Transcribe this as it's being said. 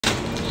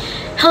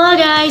Hello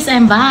guys,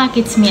 I'm back.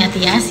 It's me, Ate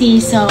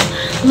Yasi. So,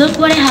 look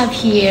what I have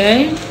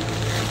here.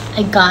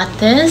 I got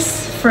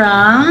this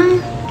from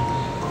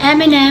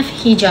M&F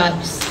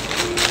Hijabs.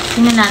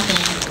 Tingnan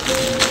natin.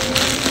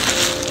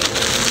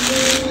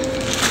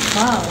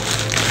 Wow.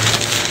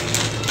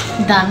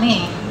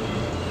 Dami.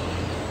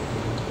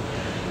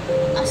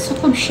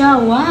 Sukob siya.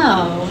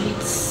 Wow.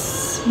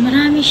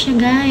 Marami siya,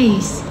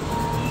 guys.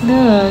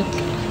 Look.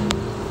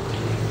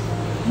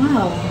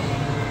 Wow.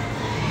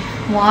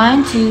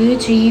 1, 2,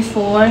 3,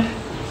 4,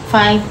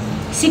 5,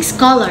 6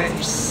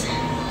 colors.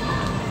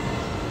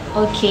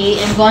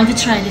 Okay, I'm going to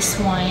try this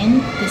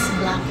one. This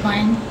black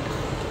one.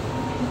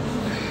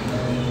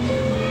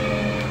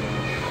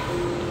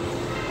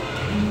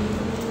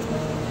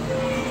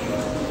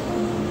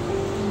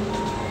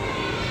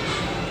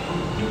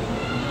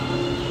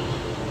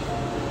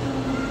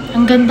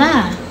 Ang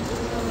ganda.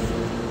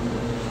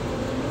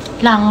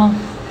 Lango.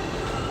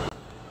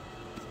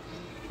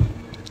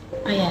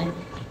 Ayan.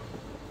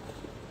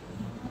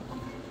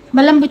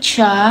 Malambot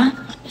siya.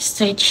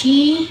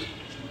 Stretchy.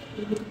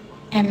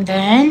 And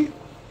then,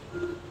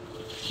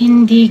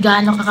 hindi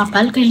gaano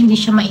kakapal kaya hindi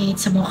siya mainit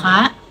sa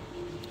mukha.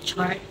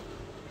 Chart.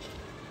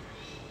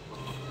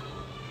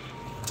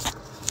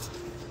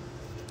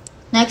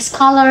 Next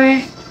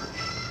color.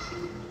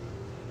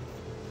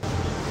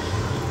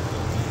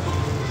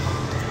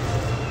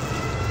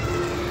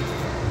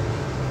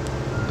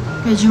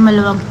 Medyo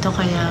maluwag to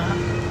kaya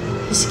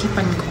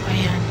iskipan ko.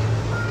 Ayan.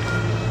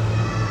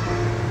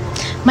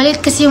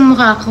 Maliit kasi yung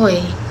mukha ko eh.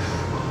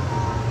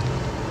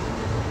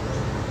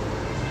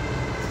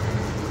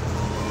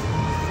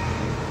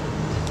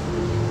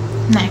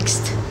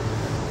 Next.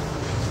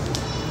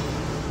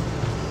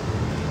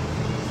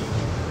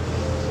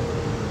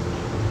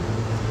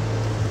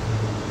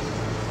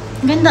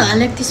 Ganda. I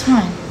like this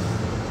one.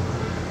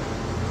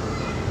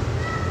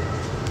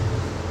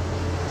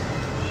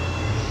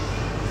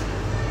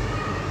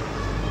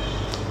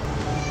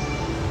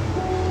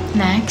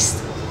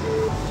 Next.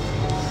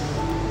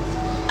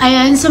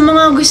 Ayan, sa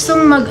mga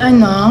gustong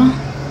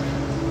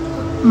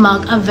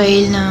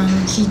mag-avail ng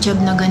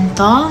hijab na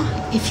ganito,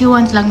 if you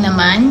want lang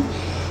naman,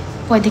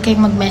 pwede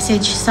kayong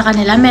mag-message sa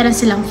kanila. Meron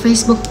silang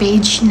Facebook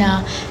page na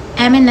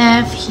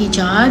M&F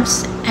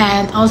Hijabs,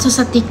 and also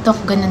sa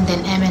TikTok, ganun din,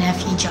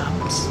 M&F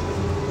Hijabs.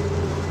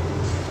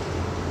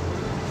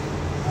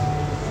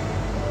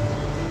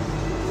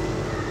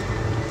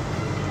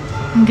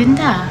 Ang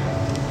ganda.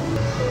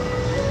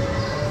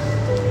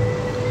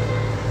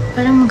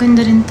 Parang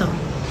maganda rin to.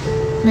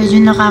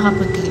 Medyo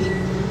nakakaputi.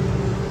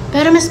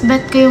 Pero mas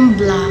bet ko yung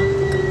black.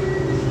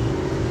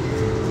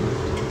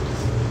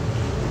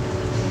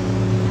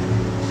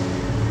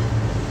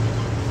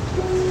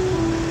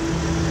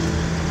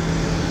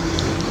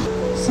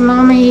 Sa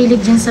mga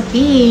mahilig dyan sa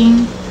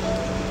pink.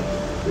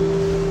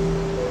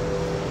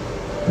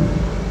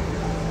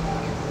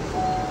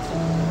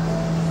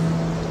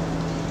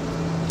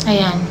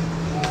 Ayan.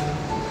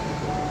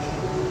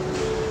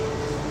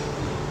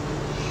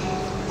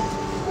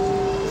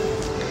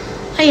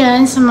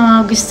 Ayan, sa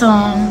mga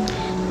gustong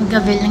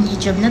mag-avail ng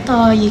hijab na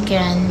to, you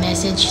can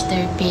message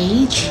their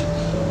page,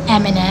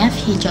 M&F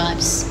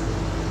Hijabs.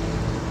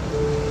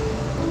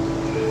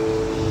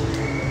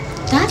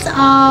 That's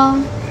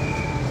all.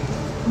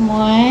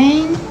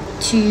 1,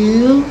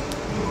 2,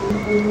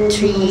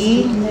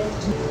 3,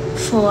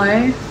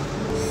 4,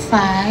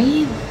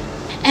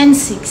 5, and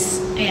 6.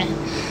 Ayan.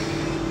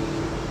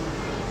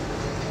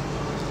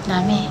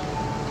 Dami.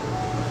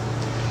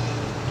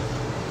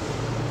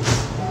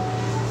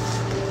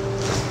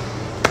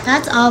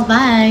 That's all.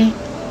 Bye.